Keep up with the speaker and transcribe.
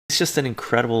it's just an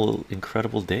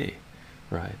incredible day,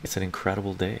 right? It's an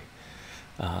incredible day,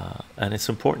 and it's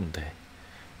an important day.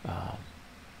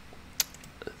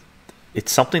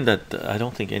 It's something that I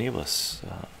don't think any of us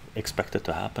expected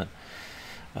to happen.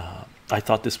 I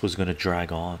thought this was going to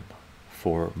drag on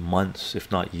for months,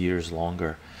 if not years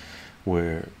longer,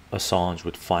 where Assange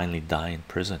would finally die in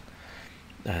prison,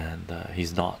 and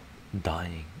he's not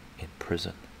dying in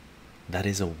prison. That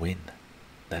is a win.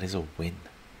 That is a win,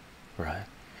 right?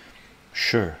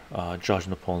 Sure, Judge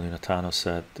Napoleon Atano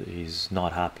said he's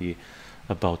not happy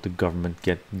about the government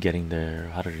getting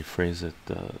their, how did he phrase it,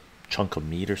 chunk of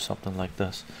meat or something like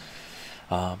this.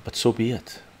 But so be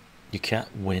it. You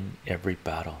can't win every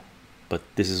battle, but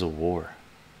this is a war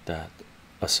that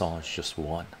Assange just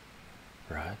won,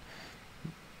 right?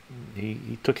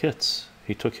 He took hits.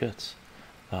 He took hits.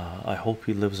 I hope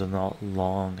he lives a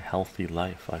long, healthy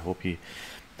life. I hope he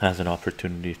has an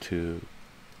opportunity to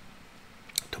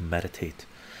meditate,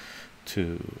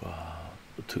 to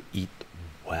eat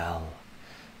well,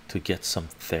 to get some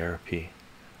therapy,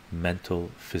 mental,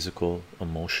 physical,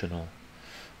 emotional.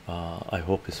 I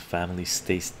hope his family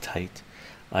stays tight.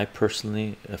 I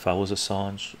personally, if I was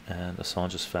Assange and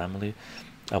Assange's family,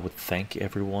 I would thank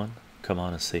everyone, come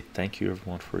on and say thank you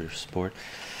everyone for your support,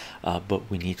 but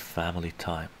we need family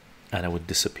time. And I would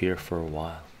disappear for a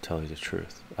while, tell you the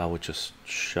truth. I would just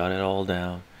shut it all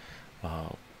down,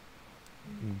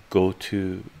 go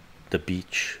to the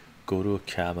beach, go to a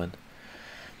cabin,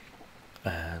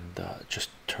 and just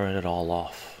turn it all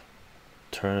off.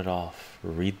 Turn it off.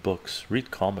 Read books,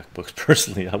 read comic books.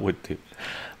 Personally, I would do,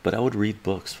 but I would read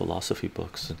books, philosophy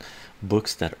books, and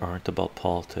books that aren't about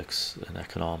politics and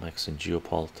economics and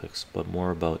geopolitics, but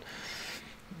more about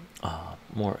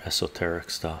more esoteric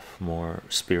stuff, more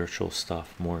spiritual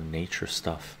stuff, more nature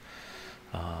stuff.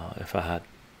 If I had,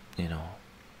 you know,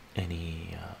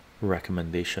 any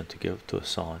recommendation to give to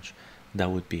Assange, that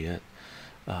would be it.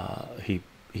 He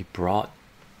brought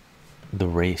the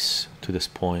race to this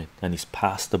point, and he's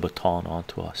passed the baton on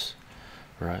to us,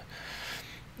 right?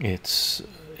 It's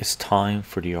time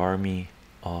for the army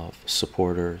of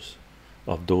supporters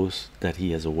of those that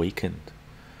he has awakened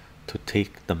to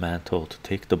take the mantle, to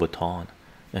take the baton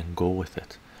and go with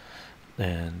it.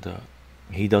 And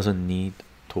he doesn't need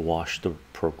to watch the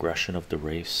progression of the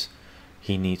race.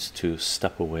 He needs to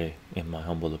step away, in my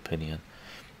humble opinion,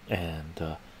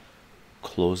 and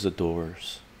close the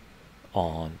doors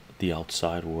on the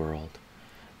outside world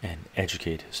and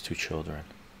educate his two children,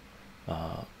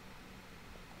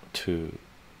 to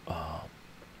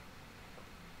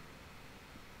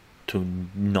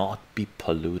not be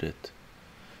polluted,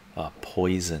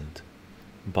 poisoned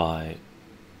by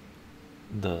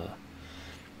the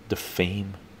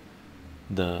fame,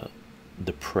 the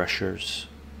pressures,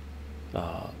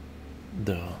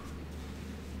 the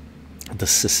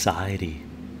society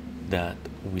that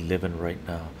we live in right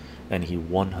now. And he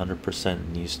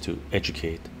 100% needs to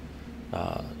educate.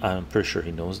 I'm pretty sure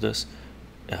he knows this.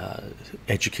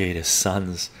 Educate his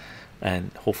sons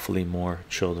and hopefully more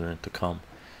children to come,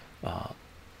 on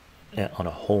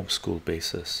a homeschool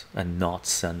basis, and not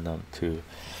send them to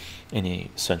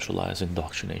any centralized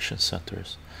indoctrination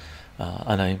centers.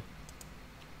 And I'm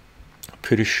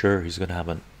pretty sure he's going to have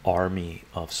an army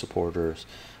of supporters,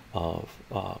 of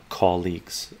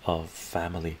colleagues, of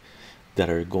family that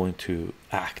are going to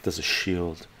act as a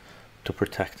shield to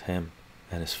protect him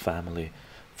and his family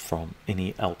from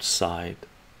any outside,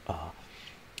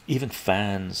 even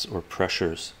fans or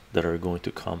pressures that are going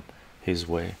to come his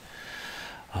way.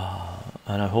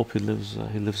 And I hope he lives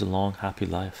a long, happy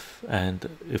life. And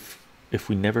if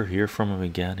we never hear from him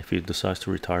again, if he decides to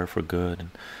retire for good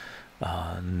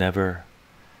and never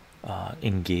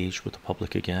engage with the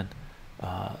public again,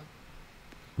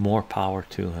 more power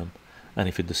to him. And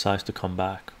if he decides to come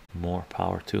back, more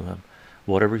power to him.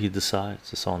 Whatever he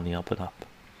decides, it's on the up and up,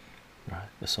 right?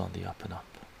 It's on the up and up.